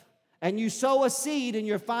and you sow a seed in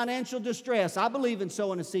your financial distress. I believe in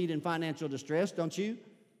sowing a seed in financial distress, don't you?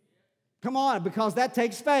 Come on, because that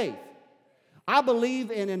takes faith. I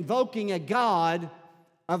believe in invoking a God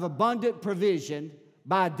of abundant provision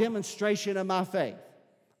by a demonstration of my faith.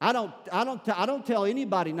 I don't tell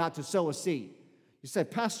anybody not to sow a seed. You say,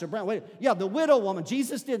 Pastor Brown, wait. Yeah, the widow woman,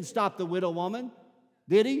 Jesus didn't stop the widow woman,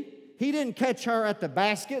 did he? He didn't catch her at the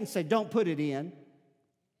basket and say, don't put it in.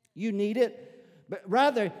 You need it. But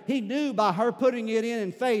rather, he knew by her putting it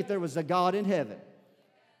in faith, there was a God in heaven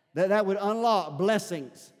that would unlock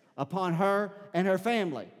blessings upon her and her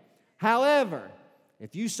family. However,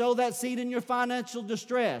 if you sow that seed in your financial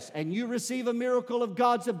distress and you receive a miracle of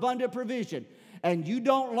God's abundant provision and you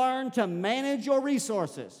don't learn to manage your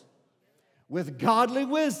resources with godly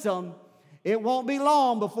wisdom, it won't be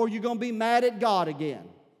long before you're going to be mad at God again.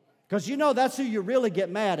 Because you know that's who you really get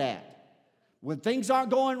mad at. When things aren't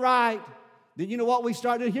going right, then you know what we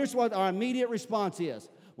start doing? Here's what our immediate response is.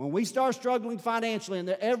 When we start struggling financially, and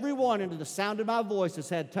everyone under the sound of my voice has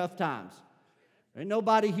had tough times. There ain't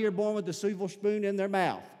nobody here born with a silver spoon in their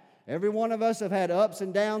mouth. Every one of us have had ups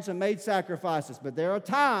and downs and made sacrifices. But there are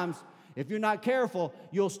times, if you're not careful,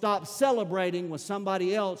 you'll stop celebrating with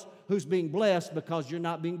somebody else who's being blessed because you're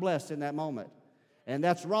not being blessed in that moment. And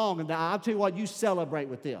that's wrong. And I'll tell you what, you celebrate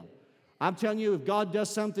with them. I'm telling you, if God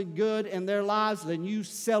does something good in their lives, then you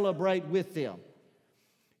celebrate with them.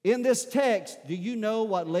 In this text, do you know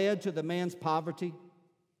what led to the man's poverty?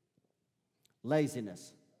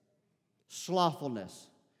 Laziness. Slothfulness.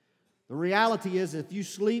 The reality is, if you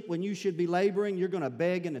sleep when you should be laboring, you're going to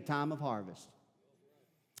beg in the time of harvest.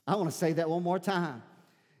 I want to say that one more time.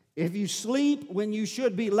 If you sleep when you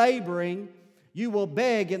should be laboring, you will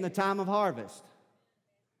beg in the time of harvest.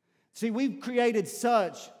 See, we've created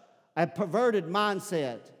such a perverted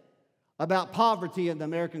mindset about poverty in the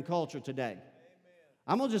American culture today.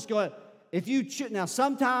 I'm going to just go ahead. Now,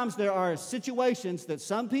 sometimes there are situations that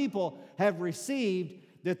some people have received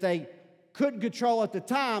that they couldn't control at the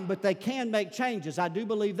time, but they can make changes. I do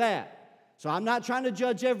believe that. So I'm not trying to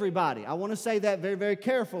judge everybody. I want to say that very, very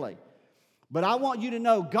carefully. But I want you to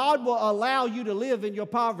know God will allow you to live in your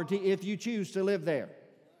poverty if you choose to live there.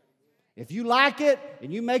 If you like it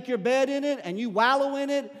and you make your bed in it and you wallow in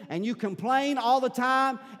it and you complain all the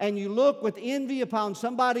time and you look with envy upon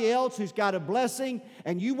somebody else who's got a blessing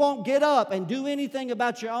and you won't get up and do anything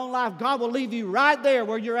about your own life, God will leave you right there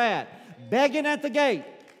where you're at, begging at the gate,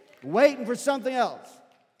 waiting for something else.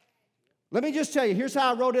 Let me just tell you, here's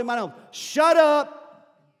how I wrote it in my notes. Shut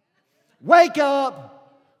up, wake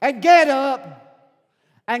up, and get up,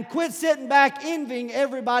 and quit sitting back envying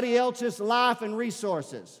everybody else's life and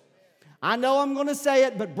resources. I know I'm going to say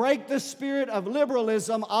it, but break the spirit of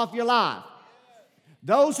liberalism off your life.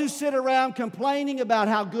 Those who sit around complaining about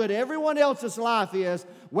how good everyone else's life is,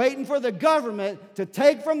 waiting for the government to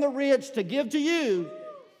take from the rich to give to you,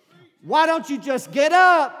 why don't you just get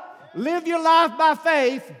up, live your life by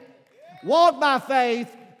faith, walk by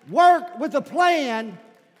faith, work with a plan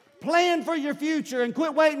for your future, and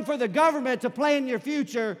quit waiting for the government to plan your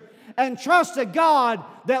future, and trust a God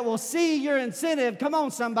that will see your incentive. Come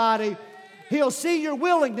on, somebody. He'll see your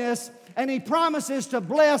willingness, and He promises to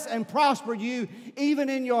bless and prosper you even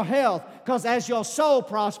in your health. Because as your soul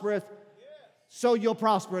prospereth, so you'll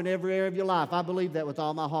prosper in every area of your life. I believe that with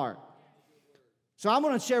all my heart. So I'm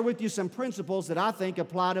going to share with you some principles that I think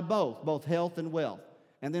apply to both health and wealth.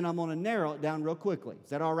 And then I'm going to narrow it down real quickly. Is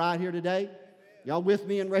that all right here today? Y'all with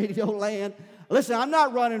me in radio land? Listen, I'm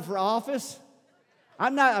not running for office.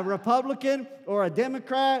 I'm not a Republican or a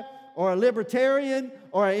Democrat or a Libertarian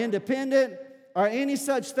or an Independent or any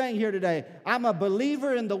such thing here today. I'm a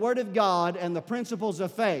believer in the Word of God and the principles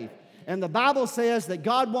of faith. And the Bible says that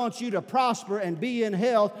God wants you to prosper and be in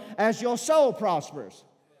health as your soul prospers.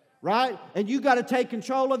 Right? And you got to take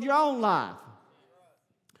control of your own life.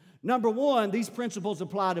 Number one, these principles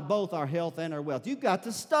apply to both our health and our wealth. You've got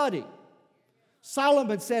to study.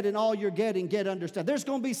 Solomon said, in all you're getting, get understanding. There's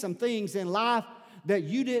going to be some things in life that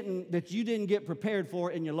you didn't get prepared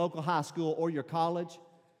for in your local high school or your college.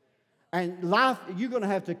 And life, you're going to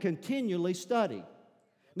have to continually study.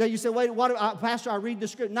 Now you say, wait, Pastor, I read the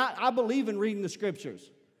scripture. I believe in reading the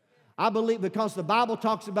scriptures. I believe because the Bible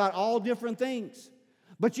talks about all different things.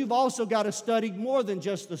 But you've also got to study more than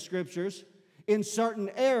just the scriptures in certain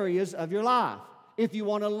areas of your life if you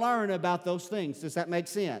want to learn about those things. Does that make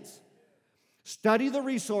sense? Study the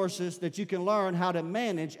resources that you can learn how to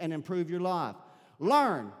manage and improve your life.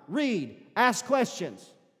 Learn, read, ask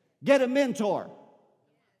questions, get a mentor.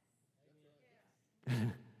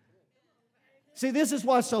 See, this is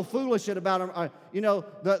what's so foolish about them.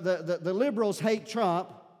 The liberals hate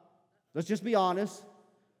Trump. Let's just be honest.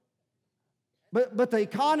 But the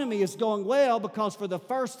economy is going well because for the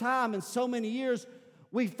first time in so many years,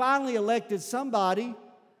 we finally elected somebody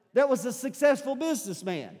that was a successful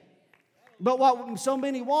businessman. But what so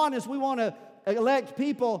many want is we want to elect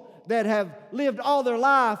people that have lived all their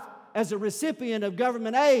life as a recipient of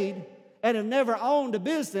government aid and have never owned a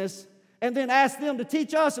business, and then ask them to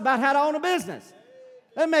teach us about how to own a business.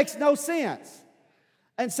 That makes no sense.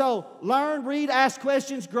 And so learn, read, ask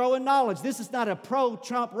questions, grow in knowledge. This is not a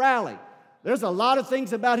pro-Trump rally. There's a lot of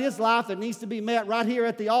things about his life that needs to be met right here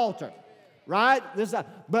at the altar, right?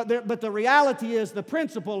 But the reality is, the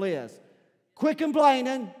principle is, quit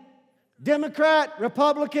complaining. Democrat,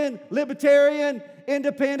 Republican, Libertarian,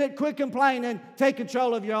 Independent, quit complaining. Take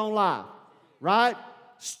control of your own life, right?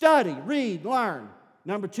 Study, read, learn.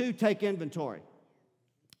 Number 2, take inventory.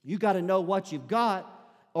 You got to know what you've got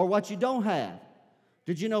or what you don't have.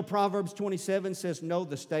 Did you know Proverbs 27 says, know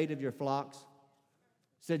the state of your flocks? It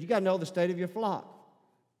said you got to know the state of your flock.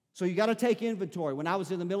 So you got to take inventory. When I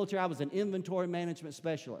was in the military, I was an inventory management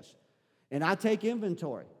specialist. And I take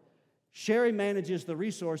inventory. Sherry manages the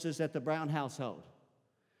resources at the Brown household.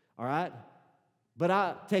 All right? But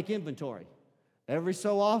I take inventory. Every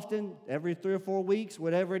so often, every 3 or 4 weeks,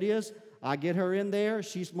 whatever it is, I get her in there.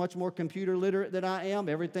 She's much more computer literate than I am.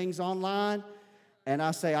 Everything's online. And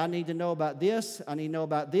I say, I need to know about this. I need to know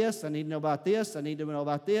about this. I need to know about this. I need to know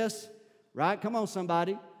about this. Right? Come on,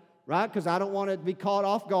 somebody. Right? Because I don't want to be caught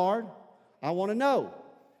off guard. I want to know.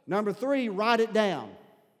 Number 3, write it down.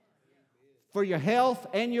 For your health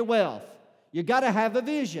and your wealth. You got to have a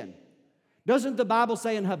vision. Doesn't the Bible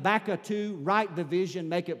say in Habakkuk 2, write the vision,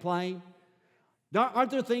 make it plain?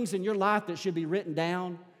 Aren't there things in your life that should be written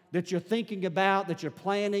down, that you're thinking about, that you're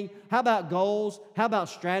planning? How about goals? How about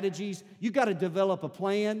strategies? You got to develop a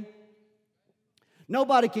plan.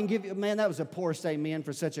 Nobody can give you, man, that was a poor amen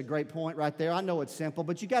for such a great point right there. I know it's simple,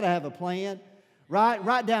 but you got to have a plan, right?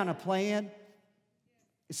 Write down a plan.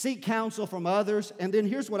 Seek counsel from others. And then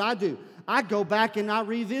here's what I do. I go back and I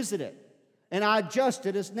revisit it. And I adjust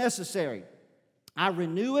it as necessary. I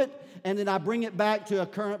renew it, and then I bring it back to a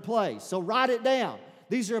current place. So write it down.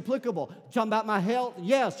 These are applicable. Talking about my health?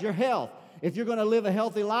 Yes, your health. If you're going to live a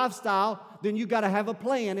healthy lifestyle, then you got to have a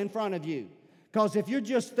plan in front of you. Because if you're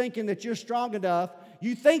just thinking that you're strong enough,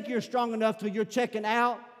 you think you're strong enough till you're checking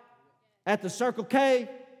out at the Circle K,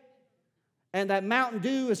 and that Mountain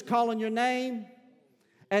Dew is calling your name,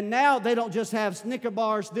 and now they don't just have Snicker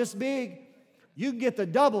bars this big. You can get the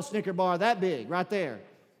double Snicker bar that big right there,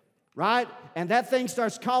 right? And that thing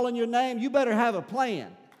starts calling your name. You better have a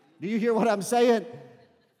plan. Do you hear what I'm saying?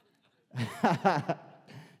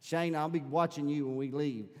 Shane, I'll be watching you when we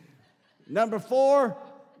leave. Number 4,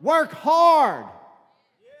 work hard.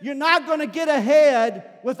 You're not going to get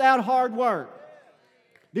ahead without hard work.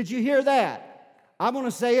 Did you hear that? I'm going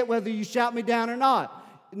to say it whether you shout me down or not.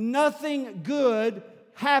 Nothing good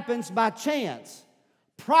happens by chance.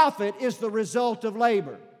 Profit is the result of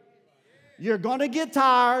labor. You're going to get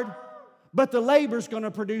tired, but the labor's going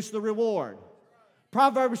to produce the reward.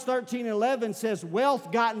 Proverbs 13:11 says,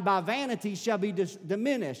 wealth gotten by vanity shall be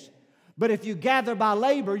diminished. But if you gather by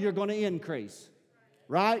labor, you're going to increase.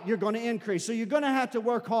 Right? You're going to increase. So you're going to have to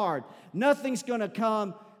work hard. Nothing's going to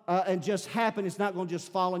come and just happen. It's not going to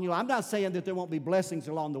just fall on you. I'm not saying that there won't be blessings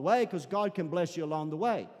along the way, because God can bless you along the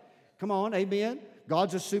way. Come on, amen.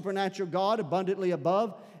 God's a supernatural God, abundantly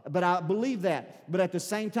above, but I believe that. But at the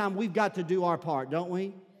same time, we've got to do our part, don't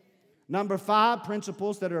we? Number 5,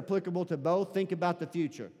 principles that are applicable to both. Think about the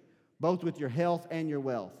future, both with your health and your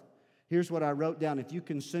wealth. Here's what I wrote down. If you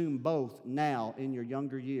consume both now in your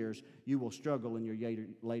younger years, you will struggle in your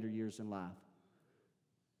later years in life.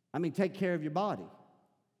 I mean, take care of your body.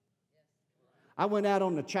 I went out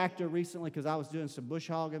on the tractor recently because I was doing some bush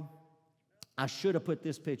hogging. I should have put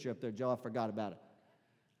this picture up there, Joe. I forgot about it.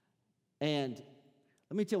 And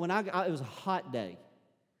let me tell you, it was a hot day.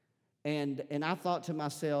 And I thought to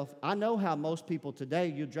myself, I know how most people today,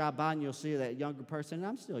 you drive by and you'll see that younger person, and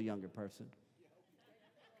I'm still a younger person.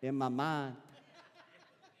 In my mind.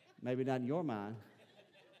 Maybe not in your mind.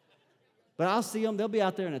 But I'll see them, they'll be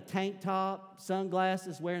out there in a tank top,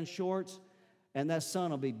 sunglasses, wearing shorts, and that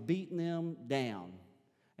sun will be beating them down.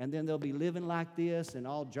 And then they'll be living like this and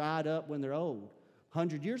all dried up when they're old.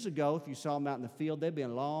 100 years ago, if you saw them out in the field, they'd be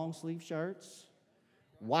in long sleeve shirts,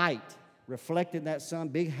 white, reflecting that sun,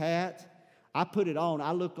 big hat. I put it on.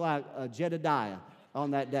 I looked like a Jedediah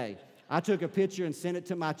on that day. I took a picture and sent it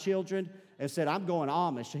to my children and said, I'm going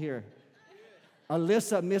Amish here.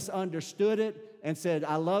 Alyssa misunderstood it and said,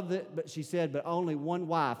 I love it, but she said, but only one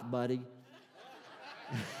wife, buddy.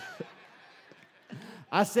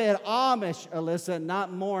 I said Amish, Alyssa,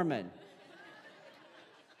 not Mormon.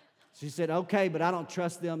 She said, okay, but I don't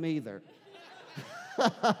trust them either.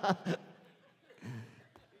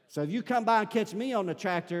 So if you come by and catch me on the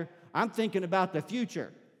tractor, I'm thinking about the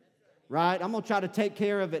future, right? I'm going to try to take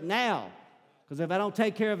care of it now, because if I don't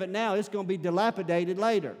take care of it now, it's going to be dilapidated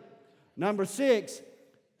later. Number 6,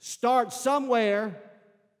 start somewhere,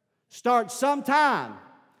 start sometime,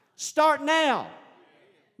 start now.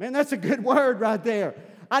 Man, that's a good word right there.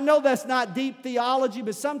 I know that's not deep theology,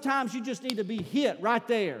 but sometimes you just need to be hit right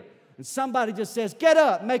there. And somebody just says, get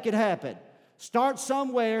up, make it happen. Start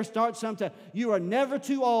somewhere, start sometime. You are never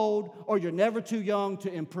too old or you're never too young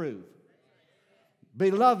to improve.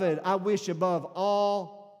 Beloved, I wish above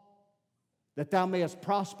all that thou mayest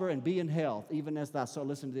prosper and be in health, even as thy soul.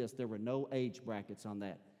 Listen to this. There were no age brackets on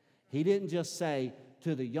that. He didn't just say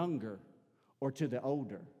to the younger or to the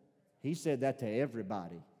older. He said that to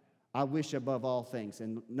everybody. I wish above all things.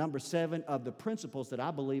 And number 7 of the principles that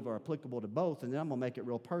I believe are applicable to both, and then I'm going to make it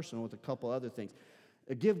real personal with a couple other things.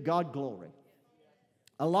 Give God glory.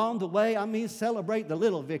 Along the way, celebrate the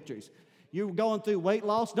little victories. You're going through weight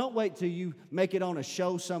loss, don't wait till you make it on a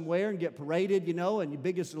show somewhere and get paraded, and you're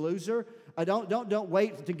biggest loser. Don't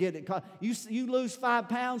wait to get it. You lose 5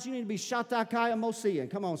 pounds, you need to be Shattakai Mosian.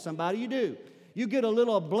 Come on, somebody, you do. You get a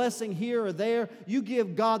little blessing here or there. You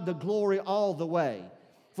give God the glory all the way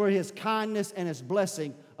for His kindness and His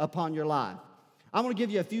blessing upon your life. I'm going to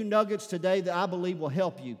give you a few nuggets today that I believe will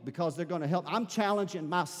help you, because they're going to help. I'm challenging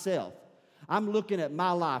myself. I'm looking at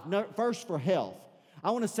my life. First, for health.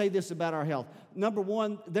 I want to say this about our health. Number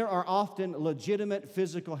 1, there are often legitimate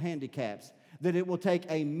physical handicaps that it will take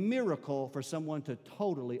a miracle for someone to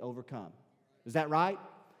totally overcome. Is that right?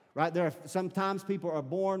 Right? Sometimes people are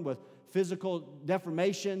born with physical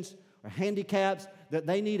deformations or handicaps that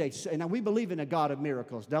they need and we believe in a God of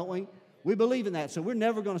miracles, don't we? We believe in that, so we're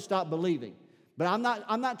never going to stop believing. But I'm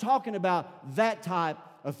not talking about that type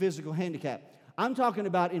of physical handicap. I'm talking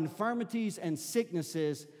about infirmities and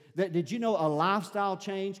sicknesses that, did you know a lifestyle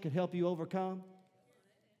change could help you overcome?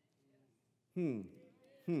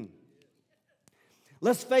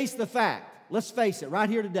 Let's face the fact. Let's face it right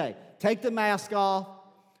here today. Take the mask off.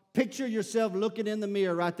 Picture yourself looking in the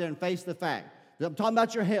mirror right there and face the fact. I'm talking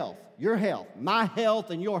about your health, my health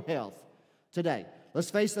and your health today. Let's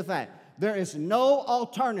face the fact. There is no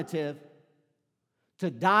alternative to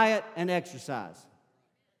diet and exercise.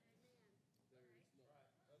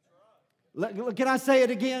 Can I say it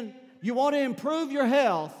again? You want to improve your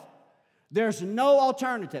health, there's no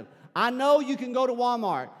alternative. I know you can go to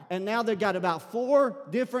Walmart, and now they've got about 4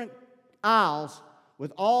 different aisles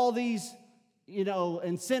with all these,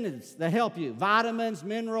 incentives that help you. Vitamins,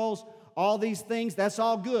 minerals, all these things, that's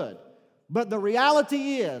all good. But the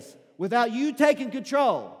reality is, without you taking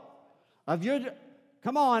control of your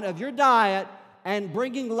diet and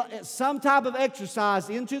bringing some type of exercise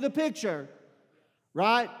into the picture,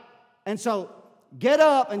 right? And so get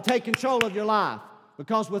up and take control of your life,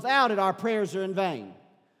 because without it, our prayers are in vain.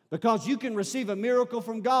 Because you can receive a miracle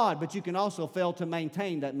from God, but you can also fail to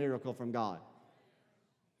maintain that miracle from God.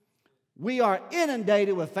 We are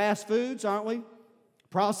inundated with fast foods, aren't we?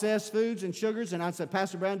 Processed foods and sugars. And I said,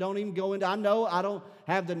 Pastor Brown, don't even go into, I know I don't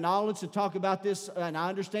have the knowledge to talk about this, and I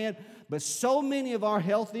understand, but so many of our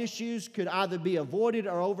health issues could either be avoided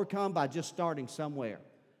or overcome by just starting somewhere.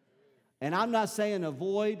 And I'm not saying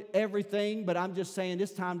avoid everything, but I'm just saying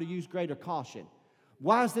it's time to use greater caution.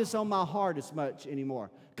 Why is this on my heart as much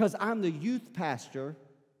anymore? Because I'm the youth pastor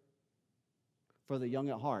for the Young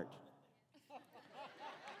at Heart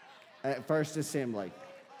at First Assembly.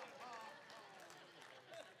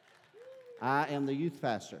 I am the youth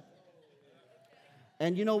pastor.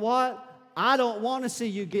 And you know what? I don't want to see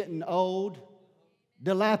you getting old,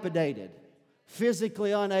 dilapidated,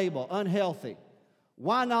 physically unable, unhealthy.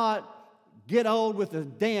 Why not get old with a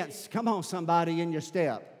dance, come on somebody, in your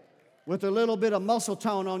step, with a little bit of muscle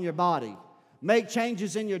tone on your body. Make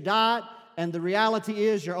changes in your diet, and the reality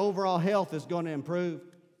is your overall health is going to improve.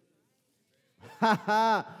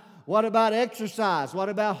 What about exercise? What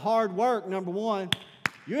about hard work? Number 1,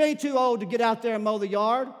 you ain't too old to get out there and mow the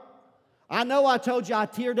yard. I know I told you I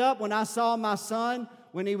teared up when I saw my son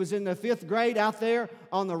when he was in the 5th grade out there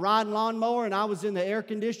on the riding lawnmower, and I was in the air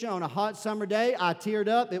conditioner on a hot summer day. I teared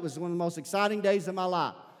up. It was one of the most exciting days of my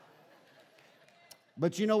life.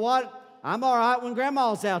 But you know what? I'm all right when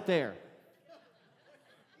Grandma's out there.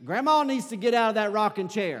 Grandma needs to get out of that rocking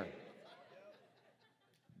chair.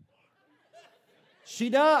 She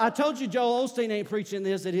does. I told you Joel Osteen ain't preaching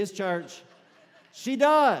this at his church. She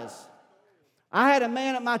does. I had a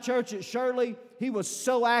man at my church at Shirley. He was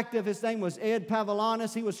so active. His name was Ed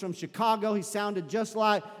Pavelanis. He was from Chicago. He sounded just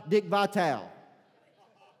like Dick Vitale.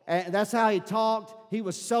 And that's how he talked. He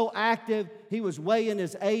was so active. He was way in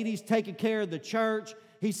his 80s, taking care of the church.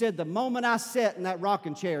 He said, the moment I sat in that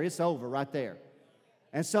rocking chair, it's over right there.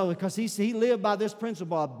 And so, because he lived by this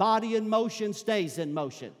principle, a body in motion stays in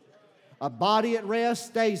motion. A body at rest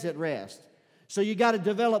stays at rest. So you got to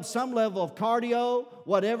develop some level of cardio,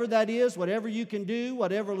 whatever that is, whatever you can do,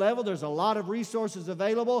 whatever level. There's a lot of resources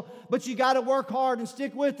available, but you got to work hard and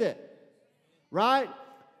stick with it. Right?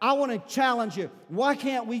 I want to challenge you. Why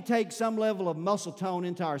can't we take some level of muscle tone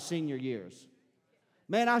into our senior years?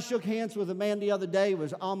 Man, I shook hands with a man the other day who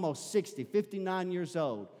was almost 60, 59 years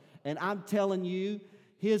old. And I'm telling you,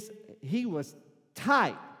 he was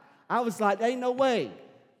tight. I was like, ain't no way.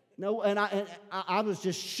 No, and I was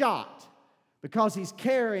just shocked because he's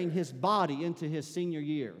carrying his body into his senior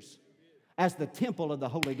years as the temple of the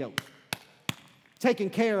Holy Ghost,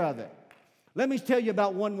 taking care of it. Let me tell you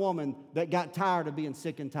about one woman that got tired of being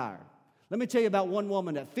sick and tired. Let me tell you about one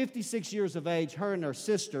woman at 56 years of age, her and her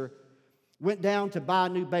sister went down to buy a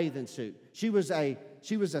new bathing suit. She was a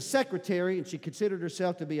secretary, and she considered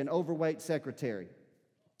herself to be an overweight secretary.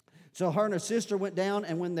 So her and her sister went down,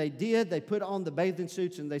 and when they did, they put on the bathing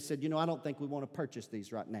suits, and they said, I don't think we want to purchase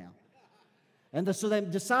these right now. And so they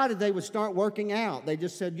decided they would start working out. They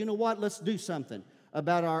just said, you know what, let's do something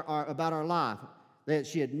about our life. That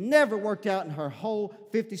she had never worked out in her whole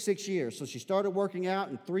 56 years. So she started working out,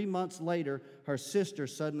 and 3 months later, her sister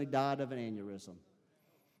suddenly died of an aneurysm.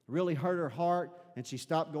 Really hurt her heart, and she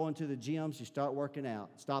stopped going to the gym. She stopped working out.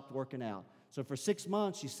 So for 6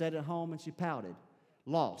 months, she sat at home and she pouted.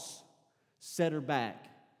 Loss set her back.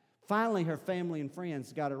 Finally, her family and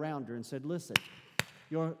friends got around her and said, listen,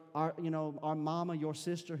 our mama, your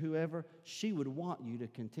sister, whoever, she would want you to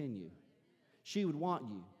continue. She would want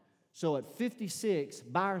you. So at 56,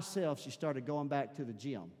 by herself, she started going back to the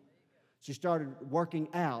gym. She started working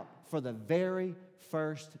out for the very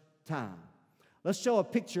first time. Let's show a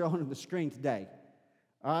picture on the screen today.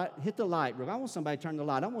 All right, hit the light. I want somebody to turn the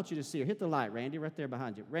light. I want you to see her. Hit the light, Randy, right there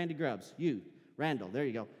behind you. Randy Grubbs, you. Randall, there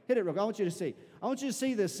you go. Hit it, Rick. I want you to see. I want you to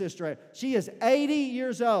see this sister right. She is 80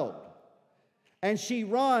 years old, and she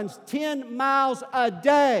runs 10 miles a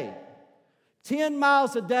day. 10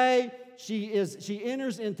 miles a day. She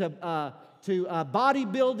enters into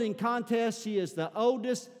bodybuilding contests. She is the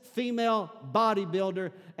oldest female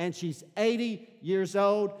bodybuilder, and she's 80 years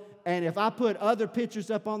old. And if I put other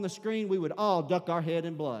pictures up on the screen, we would all duck our head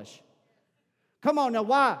and blush. Come on now,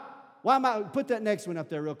 why am I? Put that next one up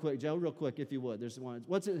there real quick, Joe, real quick, if you would. There's one.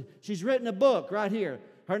 What's it? She's written a book right here.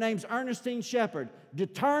 Her name's Ernestine Shepard.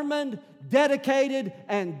 Determined, dedicated,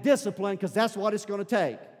 and disciplined, because that's what it's going to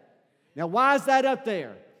take. Now, why is that up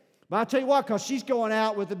there? But I'll tell you what, because she's going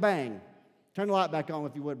out with a bang. Turn the light back on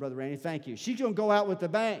if you would, Brother Randy. Thank you. She's going to go out with a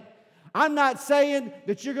bang. I'm not saying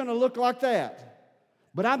that you're going to look like that,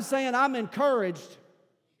 but I'm saying I'm encouraged.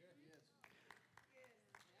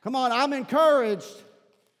 Come on, I'm encouraged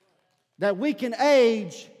that we can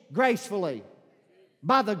age gracefully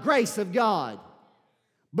by the grace of God.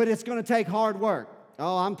 But it's going to take hard work.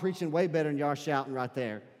 Oh, I'm preaching way better than y'all shouting right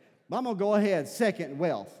there. But I'm going to go ahead. Second,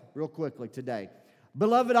 wealth, real quickly today.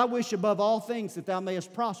 Beloved, I wish above all things that thou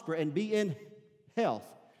mayest prosper and be in health.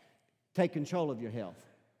 Take control of your health.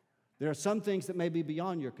 There are some things that may be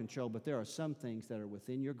beyond your control, but there are some things that are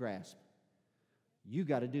within your grasp. You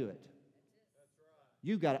got to do it.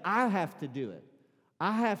 You got to. I have to do it.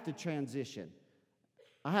 I have to transition.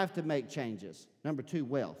 I have to make changes. Number 2,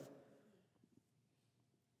 wealth.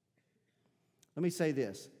 Let me say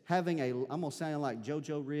this. I'm going to sound like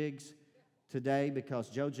JoJo Riggs today because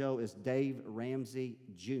JoJo is Dave Ramsey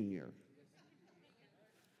Jr.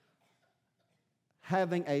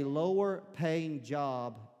 Having a lower paying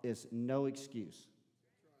job is no excuse.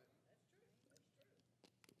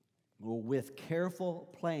 Well, with careful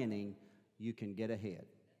planning, you can get ahead.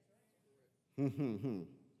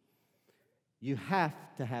 You have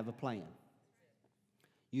to have a plan.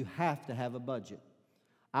 You have to have a budget.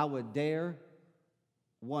 I would dare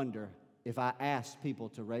wonder if I asked people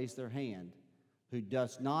to raise their hand who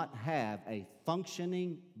does not have a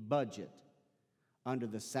functioning budget under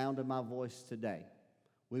the sound of my voice today.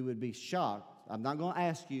 We would be shocked. I'm not going to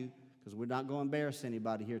ask you because we're not going to embarrass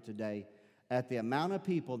anybody here today at the amount of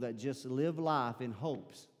people that just live life in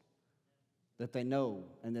hopes that they know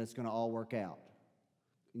and that it's going to all work out.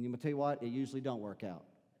 And I'm going to tell you what, it usually don't work out.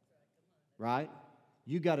 Right?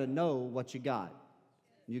 You got to know what you got.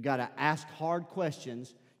 You got to ask hard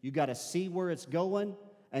questions. You got to see where it's going,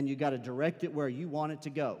 and you got to direct it where you want it to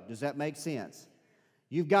go. Does that make sense?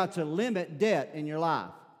 You've got to limit debt in your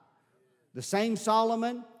life. The same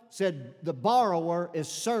Solomon said the borrower is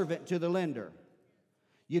servant to the lender.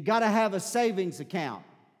 You got to have a savings account.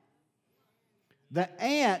 The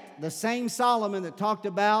ant, the same Solomon that talked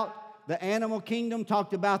about the animal kingdom,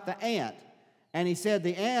 talked about the ant. And he said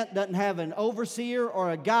the ant doesn't have an overseer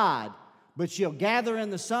or a guide, but she'll gather in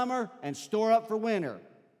the summer and store up for winter.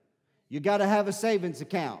 You got to have a savings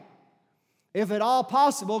account. If at all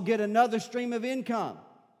possible, get another stream of income.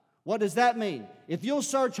 What does that mean? If you'll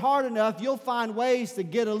search hard enough, you'll find ways to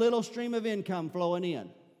get a little stream of income flowing in.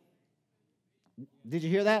 Did you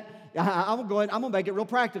hear that? I'm going to make it real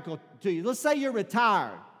practical to you. Let's say you're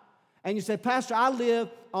retired and you say, Pastor, I live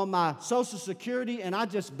on my Social Security and I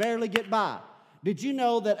just barely get by. Did you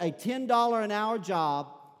know that a $10 an hour job,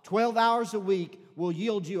 12 hours a week, will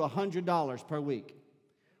yield you $100 per week?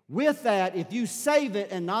 With that, if you save it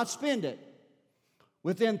and not spend it,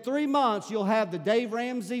 within 3 months, you'll have the Dave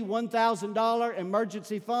Ramsey $1,000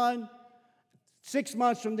 emergency fund. 6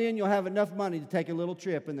 months from then, you'll have enough money to take a little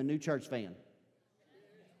trip in the new church van.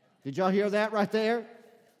 Did y'all hear that right there?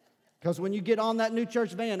 Because when you get on that new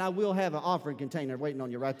church van, I will have an offering container waiting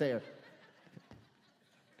on you right there.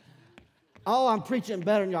 Oh, I'm preaching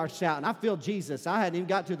better than y'all shouting. I feel Jesus. I hadn't even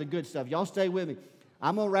got to the good stuff. Y'all stay with me.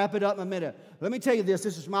 I'm going to wrap it up in a minute. Let me tell you this.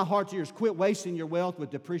 This is my heart to yours. Quit wasting your wealth with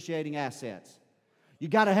depreciating assets. You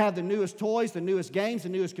got to have the newest toys, the newest games, the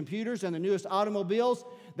newest computers, and the newest automobiles.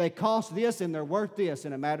 They cost this and they're worth this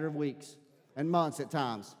in a matter of weeks and months at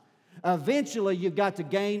times. Eventually, you've got to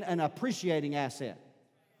gain an appreciating asset.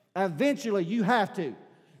 Eventually, you have to.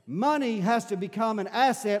 Money has to become an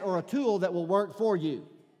asset or a tool that will work for you.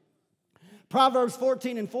 Proverbs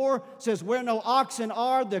 14:4 says, where no oxen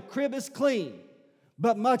are, the crib is clean,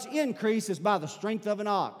 but much increase is by the strength of an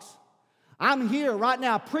ox. I'm here right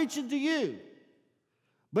now preaching to you,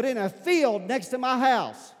 but in a field next to my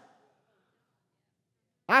house,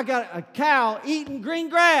 I got a cow eating green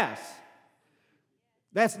grass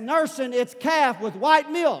that's nursing its calf with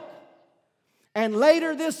white milk. And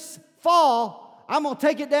later this fall, I'm going to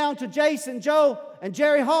take it down to Jason, Joe, and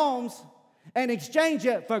Jerry Holmes and exchange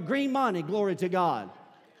it for green money. Glory to God.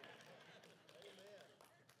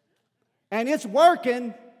 And it's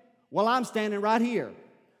working while I'm standing right here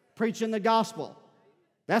preaching the gospel.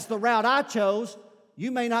 That's the route I chose.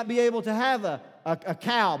 You may not be able to have a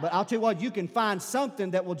cow, but I'll tell you what, you can find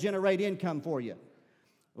something that will generate income for you.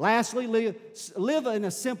 Lastly, live in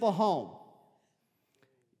a simple home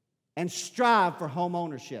and strive for home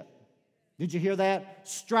ownership. Did you hear that?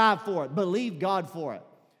 Strive for it. Believe God for it.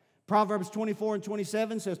 Proverbs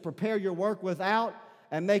 24:27 says, prepare your work without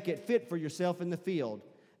and make it fit for yourself in the field,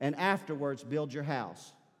 and afterwards build your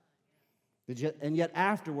house. And yet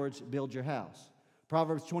afterwards build your house.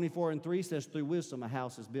 Proverbs 24:3 says, through wisdom a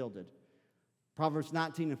house is builded. Proverbs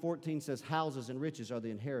 19:14 says, houses and riches are the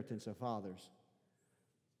inheritance of fathers.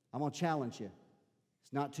 I'm going to challenge you.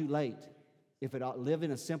 It's not too late. If it live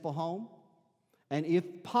in a simple home, and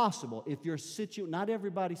if possible, if your not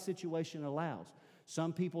everybody's situation allows.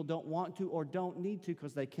 Some people don't want to or don't need to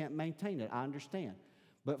because they can't maintain it. I understand.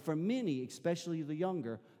 But for many, especially the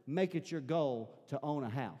younger, make it your goal to own a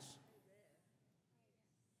house.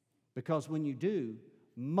 Because when you do,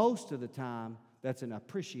 most of the time, that's an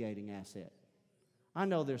appreciating asset. I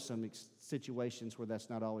know there's some situations where that's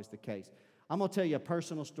not always the case. I'm going to tell you a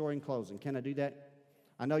personal story in closing. Can I do that?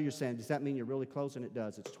 I know you're saying, does that mean you're really closing? It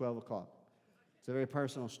does. It's 12 o'clock. It's a very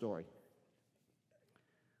personal story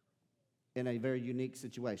in a very unique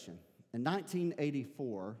situation. In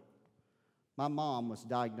 1984, my mom was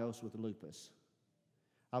diagnosed with lupus.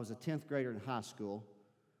 I was a 10th grader in high school,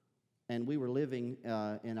 and we were living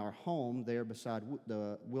in our home there beside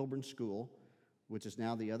the Wilburn School, which is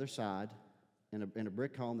now the other side, in a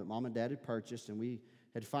brick home that Mom and Dad had purchased, and we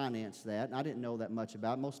had financed that. And I didn't know that much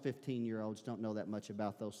about it. Most 15-year-olds don't know that much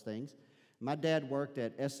about those things. My dad worked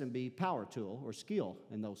at S&B Power Tool, or Skill,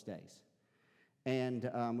 in those days, and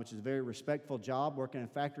which is a very respectful job. Working in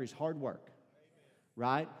factories, hard work,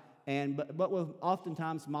 right? And but with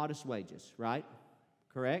oftentimes modest wages, right?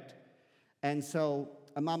 Correct? And so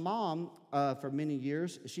my mom, for many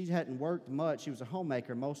years, she hadn't worked much. She was a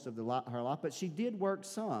homemaker most of her life, but she did work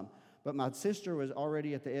some. But my sister was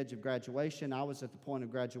already at the edge of graduation. I was at the point of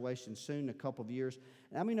graduation soon, a couple of years.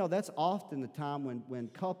 And I mean, that's often the time when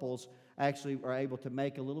couples actually are able to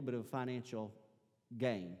make a little bit of a financial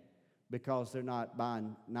gain because they're not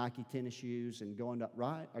buying Nike tennis shoes and going up,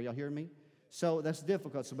 right? Are y'all hearing me? So that's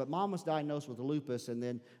difficult. So, but Mom was diagnosed with lupus, and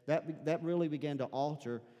then that really began to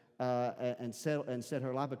alter and set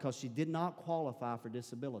her life because she did not qualify for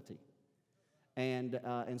disability. And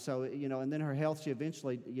so, and then her health, she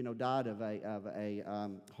eventually, died of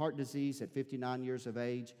a heart disease at 59 years of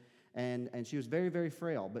age. And she was very, very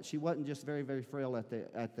frail. But she wasn't just very, very frail at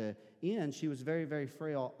the end. She was very, very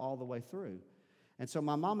frail all the way through. And so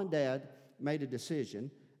my mom and dad, made a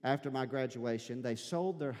decision after my graduation. They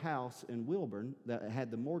sold their house in Wilburn that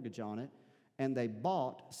had the mortgage on it, and they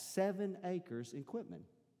bought 7 acres in Quitman.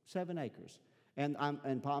 7 acres. And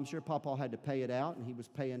I'm sure Papa had to pay it out, and he was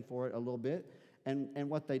paying for it a little bit. And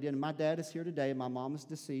what they did, and my dad is here today, and my mom is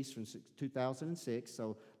deceased from 2006,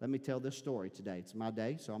 so let me tell this story today. It's my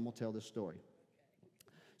day, so I'm going to tell this story.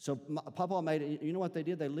 So Papa made it, you know what they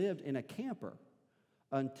did? They lived in a camper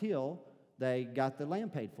until they got the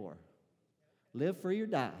land paid for. Live free or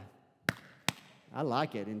die. I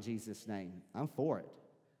like it in Jesus' name. I'm for it.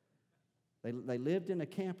 They lived in a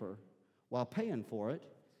camper while paying for it,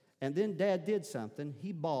 and then Dad did something.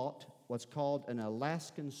 He bought what's called an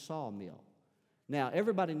Alaskan sawmill. Now,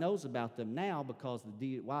 everybody knows about them now because of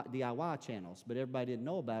the DIY channels, but everybody didn't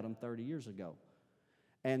know about them 30 years ago.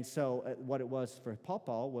 And so what it was for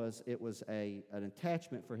Papa was it was an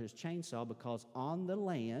attachment for his chainsaw because on the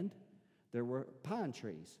land there were pine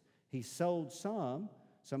trees. He sold some.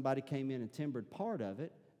 Somebody came in and timbered part of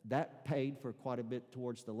it. That paid for quite a bit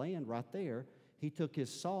towards the land right there. He took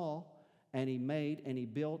his saw and he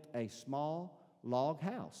built a small log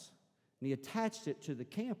house. And he attached it to the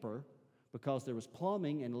camper because there was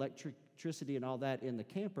plumbing and electricity and all that in the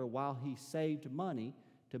camper while he saved money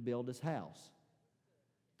to build his house.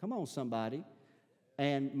 Come on, somebody.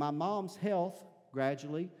 And my mom's health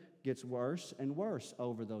gradually gets worse and worse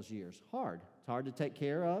over those years. It's hard to take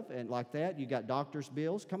care of, and like that, you got doctor's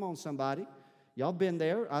bills. Come on, somebody. Y'all been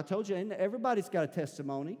there. I told you, and everybody's got a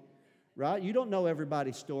testimony, right? You don't know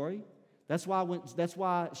everybody's story. That's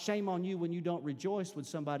why shame on you when you don't rejoice when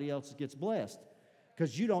somebody else gets blessed,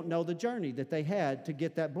 because you don't know the journey that they had to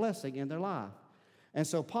get that blessing in their life. And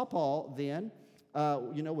so Papa then,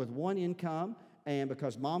 with one income, and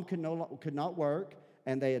because Mom could not work,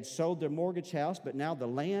 and they had sold their mortgage house, but now the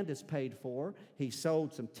land is paid for. He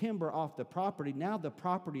sold some timber off the property. Now the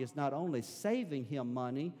property is not only saving him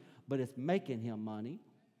money, but it's making him money.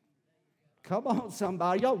 Come on,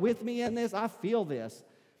 somebody. Y'all with me in this? I feel this.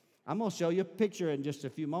 I'm going to show you a picture in just a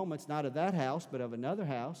few moments, not of that house, but of another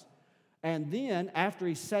house. And then, after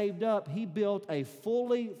he saved up, he built a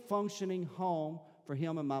fully functioning home for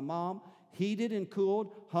him and my mom. Heated and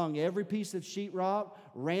cooled, hung every piece of sheetrock,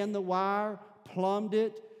 ran the wire, plumbed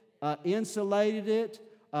it, insulated it,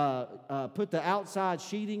 put the outside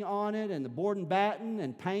sheeting on it, and the board and batten,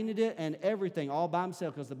 and painted it, and everything all by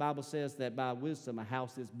himself, because the Bible says that by wisdom a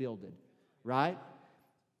house is builded, right?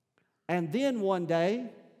 And then one day,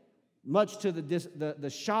 much to the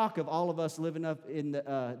shock of all of us living up in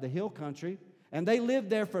the hill country, and they lived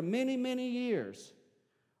there for many, many years.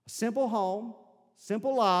 A simple home,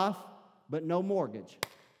 simple life, but no mortgage.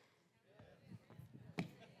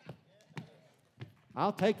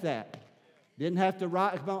 I'll take that. Didn't have to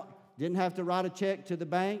write a check to the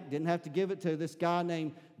bank. Didn't have to give it to this guy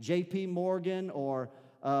named J.P. Morgan or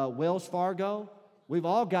Wells Fargo. We've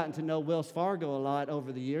all gotten to know Wells Fargo a lot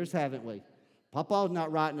over the years, haven't we? Papa's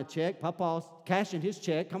not writing a check. Papa's cashing his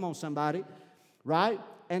check. Come on, somebody. Right?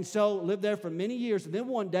 And so lived there for many years. And then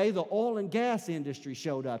one day, the oil and gas industry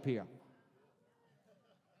showed up here.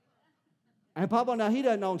 And Papa, now he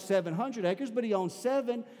doesn't own 700 acres, but he owns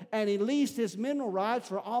 7, and he leased his mineral rights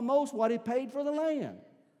for almost what he paid for the land.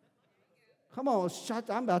 Come on,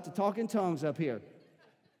 I'm about to talk in tongues up here.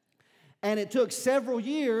 And it took several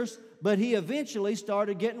years, but he eventually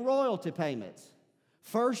started getting royalty payments.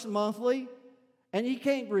 First monthly, and he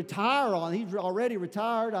can't retire on. He's already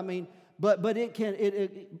retired. I mean, but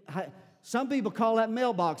some people call that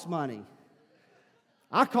mailbox money.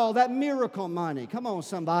 I call that miracle money. Come on,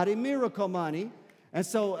 somebody, miracle money. And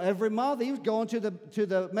so every month he was going to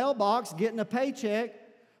the mailbox, getting a paycheck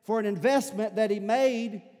for an investment that he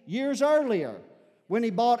made years earlier when he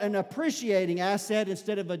bought an appreciating asset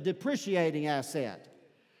instead of a depreciating asset.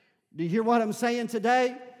 Do you hear what I'm saying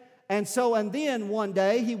today? And then one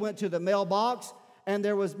day he went to the mailbox, and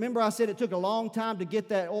remember I said it took a long time to get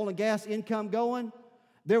that oil and gas income going?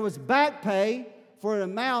 There was back pay for an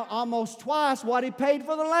amount almost twice what he paid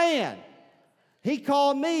for the land. He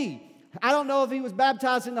called me. I don't know if he was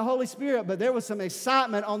baptized in the Holy Spirit, but there was some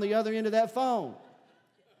excitement on the other end of that phone.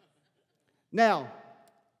 Now,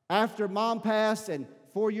 after Mom passed and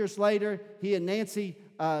 4 years later, he and Nancy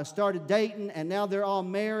started dating, and now they're all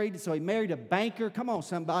married. So he married a banker. Come on,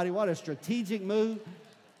 somebody. What a strategic move.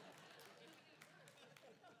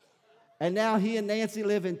 And now he and Nancy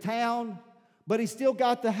live in town. But he still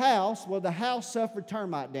got the house. Well, the house suffered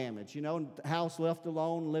termite damage, and the house left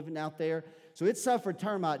alone, living out there. So it suffered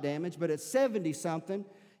termite damage, but at 70-something,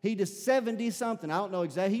 I don't know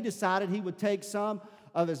exactly, he decided he would take some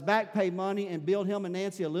of his back pay money and build him and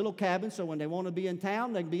Nancy a little cabin so when they want to be in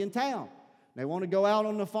town, they can be in town. They want to go out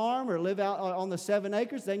on the farm or live out on the 7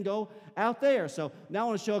 acres, they can go out there. So now I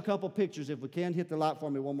want to show a couple pictures. If we can, hit the light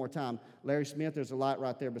for me one more time. Larry Smith, there's a light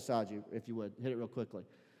right there beside you, if you would. Hit it real quickly.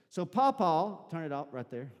 So Pawpaw, turn it off right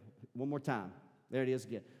there. One more time. There it is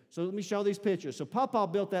again. So let me show these pictures. So Pawpaw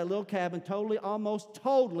built that little cabin almost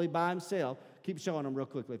totally by himself. Keep showing them real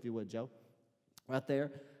quickly, if you would, Joe. Right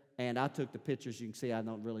there. And I took the pictures. You can see I'm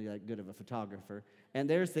not really that good of a photographer. And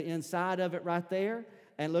there's the inside of it right there.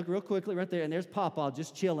 And look real quickly right there. And there's Pawpaw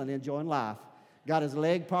just chilling, enjoying life. Got his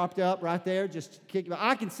leg propped up right there. Just kicking.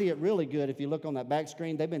 I can see it really good if you look on that back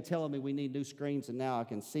screen. They've been telling me we need new screens, and now I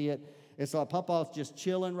can see it. It's like Pawpaw's just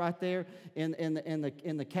chilling right there in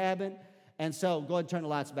the cabin. And so go ahead and turn the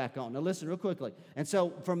lights back on. Now listen real quickly. And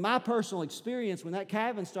so from my personal experience, when that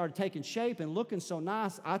cabin started taking shape and looking so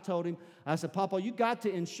nice, I told him, I said, Pawpaw, you got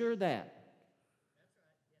to insure that.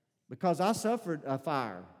 Because I suffered a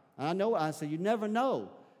fire. I know, I said, you never know.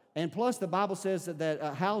 And plus the Bible says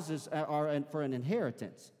that houses are for an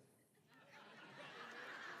inheritance.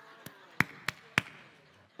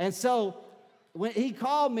 And so when he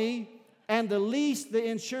called me, and the least the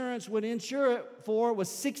insurance would insure it for was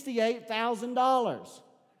 $68,000.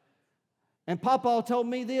 And Pawpaw told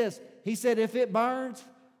me this. He said, if it burns,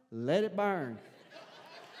 let it burn.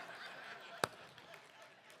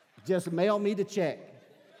 Just mail me the check.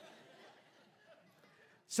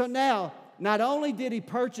 So now, not only did he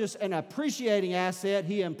purchase an appreciating asset,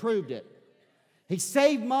 he improved it. He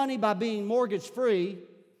saved money by being mortgage-free.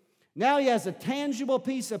 Now he has a tangible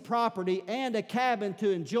piece of property and a cabin to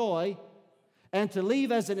enjoy and to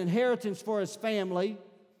leave as an inheritance for his family.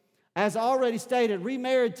 As already stated,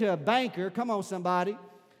 remarried to a banker. Come on, somebody.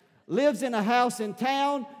 Lives in a house in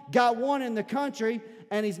town, got one in the country,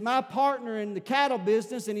 and he's my partner in the cattle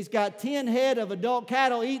business, and he's got 10 head of adult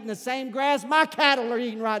cattle eating the same grass my cattle are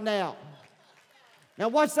eating right now. Now,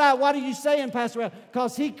 what's that? What are you saying, Pastor?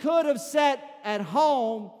 Because he could have sat at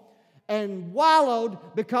home and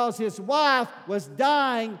wallowed because his wife was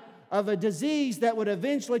dying of a disease that would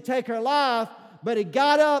eventually take her life, but he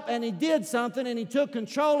got up and he did something and he took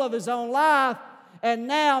control of his own life, and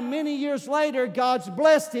now, many years later, God's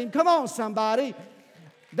blessed him. Come on, somebody.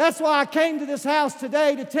 That's why I came to this house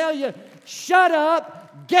today to tell you, shut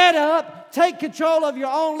up, get up, take control of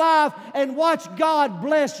your own life, and watch God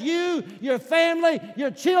bless you, your family,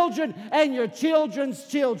 your children, and your children's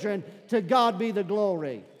children. To God be the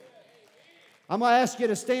glory. I'm going to ask you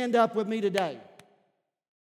to stand up with me today.